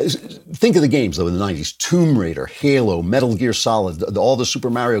 Think of the games, though, in the 90s. Tomb Raider, Halo, Metal Gear Solid, all the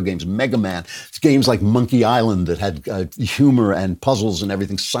Super Mario games, Mega Man, games like Monkey Island that had humor and puzzles and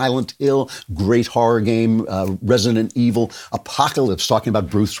everything. Silent Hill, great horror game. Resident Evil, Apocalypse, talking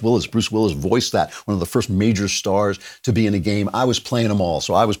about Bruce Willis. Bruce Willis voiced that, one of the first major stars to be in a game. I was playing them all.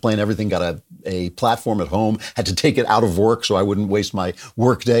 So I was playing everything, got a platform at home, had to take it out of work so I wouldn't waste my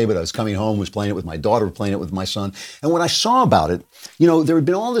work day, but I was coming home, was playing it with my daughter, playing it with my son. And when I saw about it, you know, there had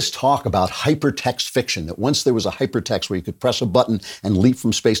been all this talk about hypertext fiction, that once there was a hypertext where you could press a button and leap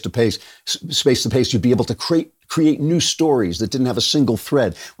from space to pace, you'd be able to create new stories that didn't have a single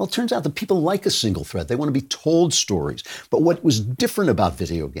thread. Well, it turns out that people like a single thread. They want to be told stories. But what was different about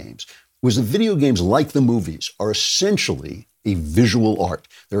video games was that video games, like the movies, are essentially a visual art.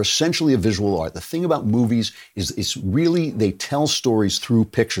 They're essentially a visual art. The thing about movies is it's really, they tell stories through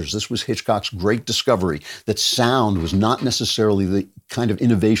pictures. This was Hitchcock's great discovery, that sound was not necessarily the kind of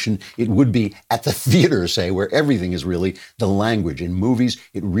innovation it would be at the theater, say, where everything is really the language. In movies,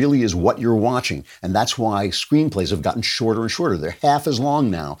 it really is what you're watching. And that's why screenplays have gotten shorter and shorter. They're half as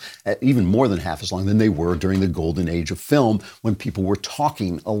long now, even more than half as long than they were during the golden age of film, when people were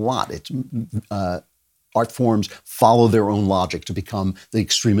talking a lot. Art forms follow their own logic to become the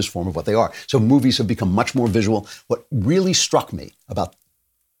extremist form of what they are. So movies have become much more visual. What really struck me about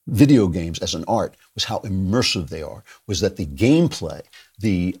video games as an art was how immersive they are, was that the gameplay,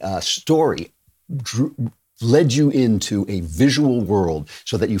 the story led you into a visual world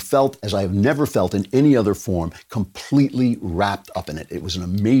so that you felt, as I have never felt in any other form, completely wrapped up in it. It was an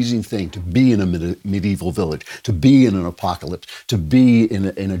amazing thing to be in a medieval village, to be in an apocalypse, to be in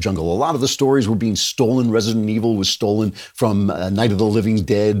a jungle. A lot of the stories were being stolen. Resident Evil was stolen from Night of the Living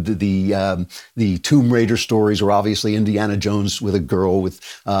Dead. The Tomb Raider stories were obviously Indiana Jones with a girl with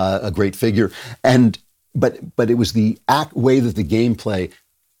a great figure. But it was the way that the gameplay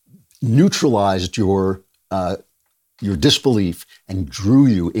neutralized your disbelief and drew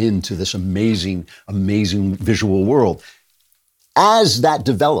you into this amazing, amazing visual world. As that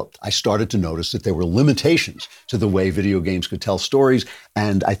developed, I started to notice that there were limitations to the way video games could tell stories.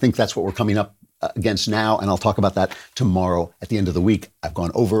 And I think that's what we're coming up against now. And I'll talk about that tomorrow at the end of the week. I've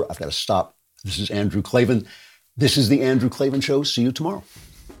gone over. I've got to stop. This is Andrew Klavan. This is the Andrew Klavan Show. See you tomorrow.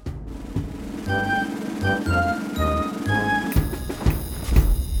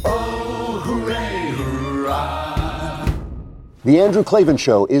 The Andrew Klavan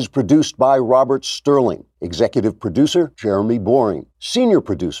Show is produced by Robert Sterling. Executive producer, Jeremy Boring. Senior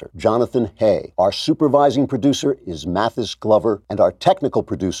producer, Jonathan Hay. Our supervising producer is Mathis Glover, and our technical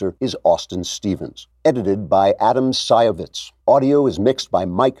producer is Austin Stevens. Edited by Adam Sayevitz. Audio is mixed by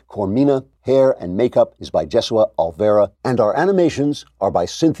Mike Cormina. Hair and makeup is by Jesua Alvera. And our animations are by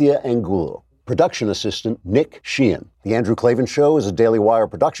Cynthia Angulo. Production assistant, Nick Sheehan. The Andrew Klavan Show is a Daily Wire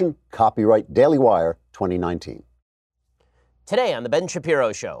production. Copyright Daily Wire 2019. Today on The Ben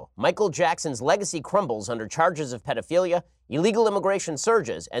Shapiro Show, Michael Jackson's legacy crumbles under charges of pedophilia, illegal immigration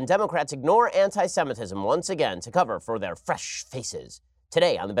surges, and Democrats ignore anti-Semitism once again to cover for their fresh faces.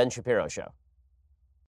 Today on The Ben Shapiro Show.